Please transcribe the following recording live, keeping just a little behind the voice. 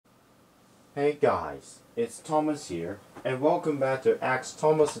Hey guys, it's Thomas here, and welcome back to Axe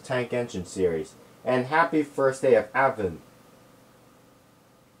Thomas the Tank Engine series, and happy first day of Advent.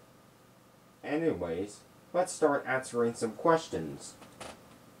 Anyways, let's start answering some questions.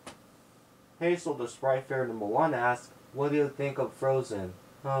 Hazel the Sprite Fair number 1 asks, what do you think of Frozen?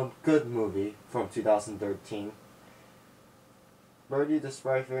 Good movie from 2013. Birdie the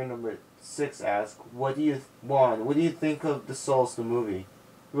Sprite Fair number 6 asks, what do you think of The Souls the movie?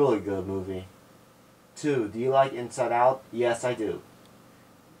 Really good movie. 2. Do you like Inside Out? Yes, I do.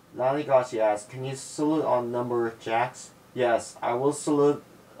 Nanigashi asks, can you salute on Numberjacks? Yes, I will salute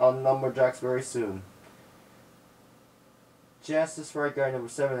on Numberjacks very soon. Jess the Sprite Guy number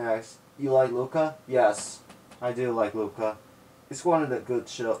 7 asks, you like Luca? Yes, I do like Luca. It's one of the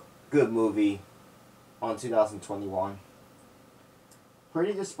good movie on 2021.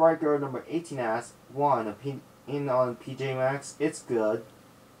 Pretty the Sprite Girl number 18 asks, 1. Opinion on PJ Masks? It's good.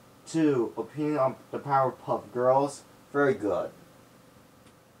 2. Opinion on the Powerpuff Girls? Very good.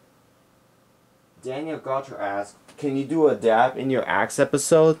 Daniel Gauthier asks, can you do a dab in your Axe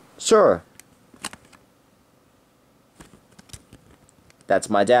episode? Sure. That's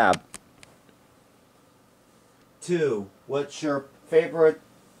my dab. 2. What's your favorite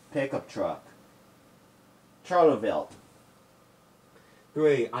pickup truck? Charleville.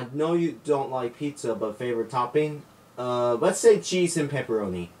 3. I know you don't like pizza, but favorite topping? Let's say cheese and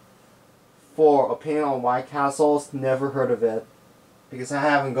pepperoni. 4. Opinion on White Castles? Never heard of it. Because I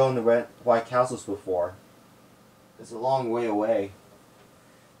haven't gone to White Castles before. It's a long way away.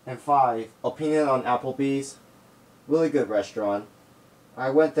 And 5. Opinion on Applebee's? Really good restaurant. I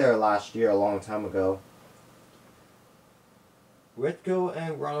went there last year a long time ago. Ritko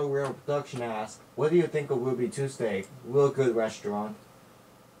and Ronald Real Production ask, what do you think of Ruby Tuesday? Real good restaurant.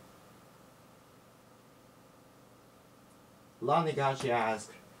 Lanigashi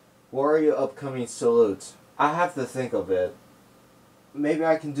asks, what are your upcoming salutes? I have to think of it. Maybe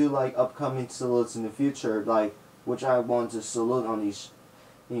I can do like upcoming salutes in the future, like which I want to salute on these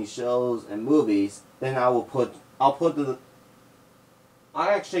shows and movies. Then I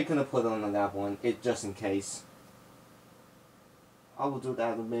actually couldn't put on that one, just in case. I will do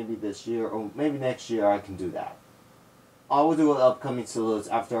that maybe this year, or maybe next year I can do that. I will do an upcoming salutes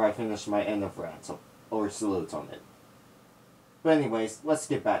after I finish my end of rant, or salutes on it. But anyways, let's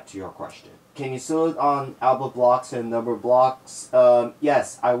get back to your question. Can you salute on album blocks and number blocks?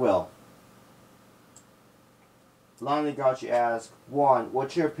 Yes, I will. Lanigachi asks, 1.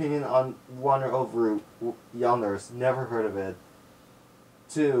 What's your opinion on Wonder Over Yonders? Never heard of it.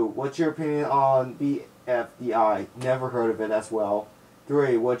 2. What's your opinion on BFDI? Never heard of it as well.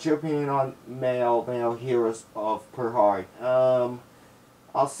 3. What's your opinion on male heroes of Per Heart?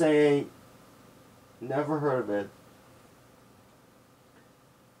 I'll say never heard of it.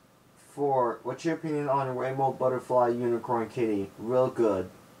 4. What's your opinion on Rainbow Butterfly Unicorn Kitty? Real good.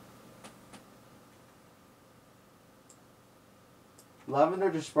 Lavender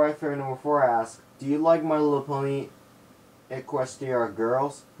the Sprite Fairy number 4 asks, do you like My Little Pony Equestria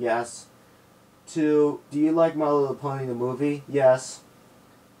Girls? Yes. 2. Do you like My Little Pony the movie? Yes.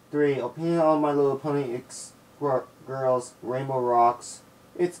 3. Opinion on My Little Pony Girls Rainbow Rocks?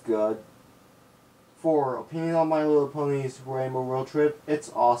 It's good. 4. Opinion on My Little Pony's Rainbow Road Trip?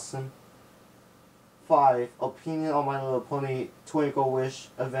 It's awesome. 5. Opinion on My Little Pony Twinkle Wish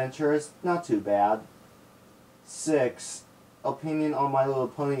Adventures? Not too bad. 6. Opinion on My Little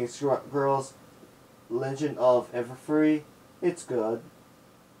Pony Girls Legend of Everfree? It's good.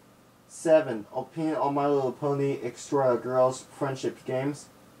 7. Opinion on My Little Pony Extra Girls Friendship Games?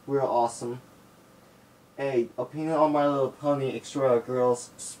 Real awesome. 8. Opinion on My Little Pony Extra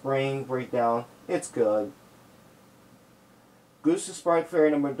Girls Spring Breakdown? It's good. Goose the Sprite Fairy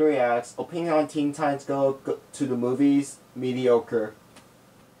number 3 asks, opinion on Teen Titans Go to the Movies? Mediocre.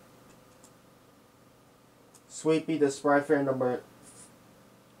 Sweetbee the Sprite Fairy number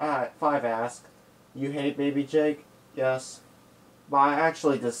 5 asks, you hate Baby Jake? Yes. But I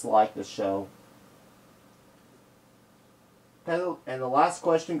actually dislike the show. And the last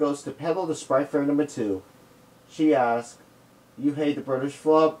question goes to Petal the Sprite Fairy number 2. She asks, you hate the British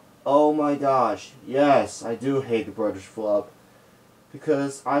Flub? Oh my gosh, yes, I do hate the British Flub.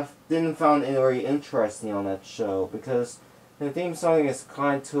 Because I didn't find it very interesting on that show. Because the theme song is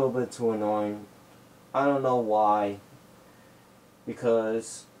kind of a bit too annoying. I don't know why.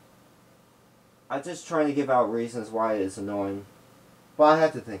 Because I'm just trying to give out reasons why it is annoying. But I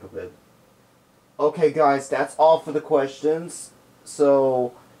had to think of it. Okay guys, that's all for the questions.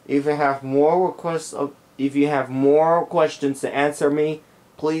 So if you have more questions to answer me,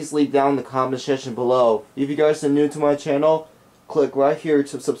 please leave down in the comment section below. If you guys are new to my channel, click right here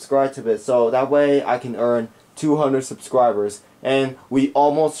to subscribe to it, so that way I can earn 200 subscribers. And we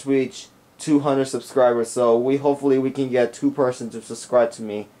almost reached 200 subscribers, so hopefully we can get 2 persons to subscribe to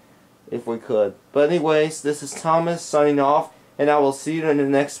me if we could. But anyways, this is Thomas signing off, and I will see you in the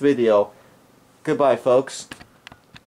next video. Goodbye, folks.